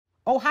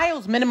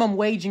Ohio's minimum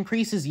wage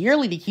increases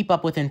yearly to keep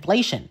up with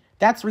inflation.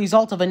 That's the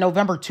result of a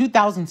November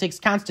 2006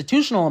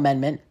 constitutional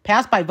amendment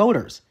passed by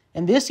voters.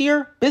 And this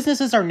year,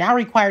 businesses are now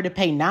required to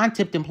pay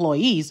non-tipped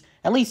employees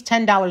at least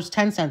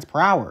 $10.10 per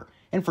hour.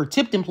 And for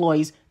tipped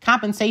employees,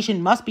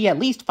 compensation must be at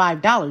least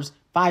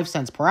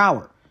 $5.05 per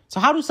hour. So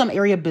how do some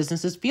area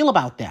businesses feel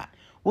about that?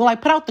 Well, I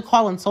put out the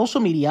call on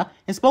social media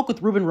and spoke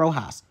with Ruben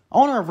Rojas,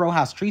 owner of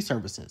Rojas Tree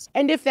Services.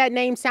 And if that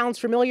name sounds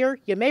familiar,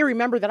 you may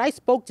remember that I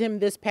spoke to him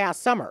this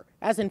past summer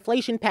as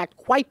inflation packed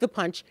quite the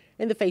punch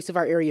in the face of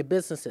our area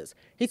businesses.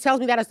 He tells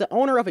me that as the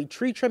owner of a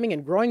tree trimming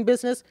and growing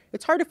business,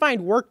 it's hard to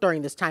find work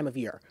during this time of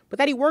year, but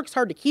that he works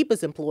hard to keep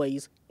his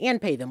employees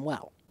and pay them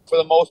well. For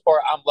the most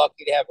part, I'm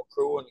lucky to have a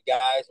crew and the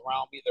guys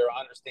around me that are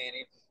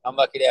understanding. I'm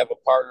lucky to have a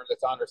partner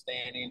that's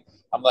understanding.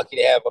 I'm lucky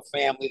to have a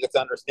family that's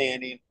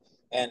understanding.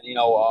 And,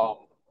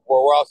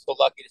 we're also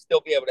lucky to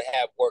still be able to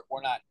have work.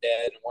 We're not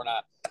dead and we're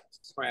not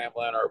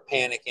scrambling or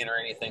panicking or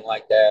anything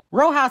like that.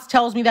 Rojas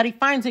tells me that he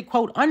finds it,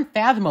 quote,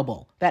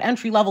 unfathomable that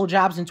entry-level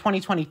jobs in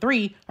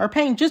 2023 are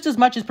paying just as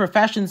much as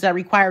professions that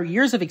require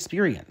years of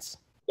experience.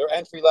 They're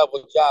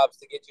entry-level jobs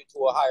to get you to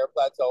a higher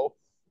plateau,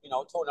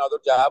 to another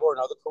job or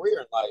another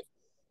career in life.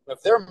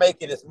 If they're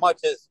making as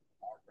much as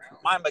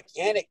my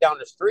mechanic down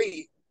the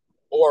street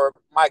or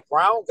my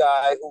ground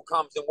guy who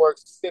comes and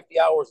works 50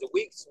 hours a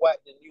week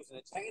sweating and using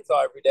a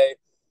chainsaw every day,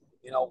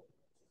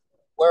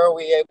 where are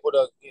we able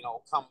to,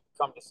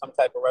 come to some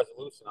type of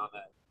resolution on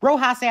that?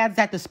 Rojas adds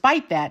that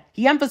despite that,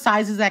 he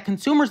emphasizes that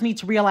consumers need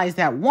to realize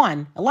that,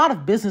 one, a lot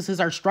of businesses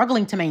are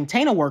struggling to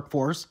maintain a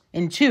workforce,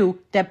 and two,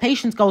 that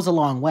patience goes a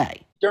long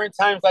way. During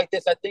times like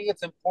this, I think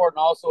it's important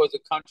also as a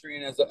country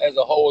and as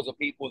a whole, as a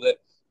people, that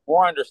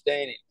we're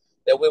understanding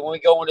that when we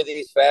go into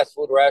these fast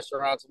food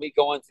restaurants, we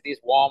go into these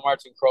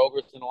Walmarts and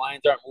Krogers and the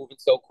lines aren't moving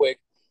so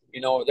quick,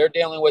 they're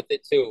dealing with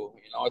it too.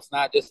 It's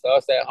not just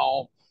us at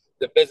home.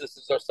 The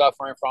businesses are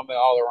suffering from it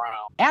all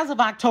around. As of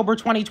October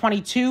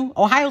 2022,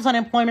 Ohio's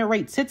unemployment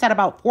rate sits at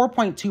about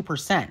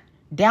 4.2%,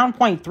 down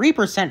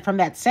 0.3% from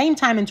that same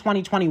time in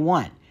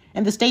 2021.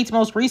 And the state's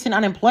most recent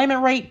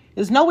unemployment rate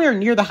is nowhere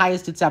near the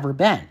highest it's ever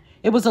been.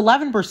 It was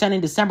 11%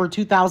 in December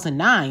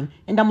 2009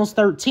 and almost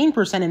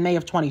 13% in May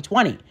of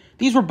 2020.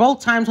 These were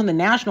both times when the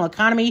national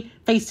economy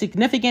faced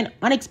significant,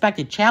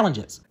 unexpected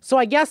challenges. So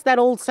I guess that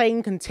old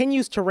saying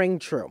continues to ring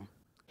true.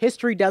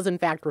 History does in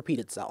fact repeat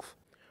itself.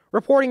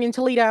 Reporting in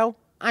Toledo,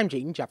 I'm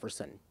Jaden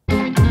Jefferson.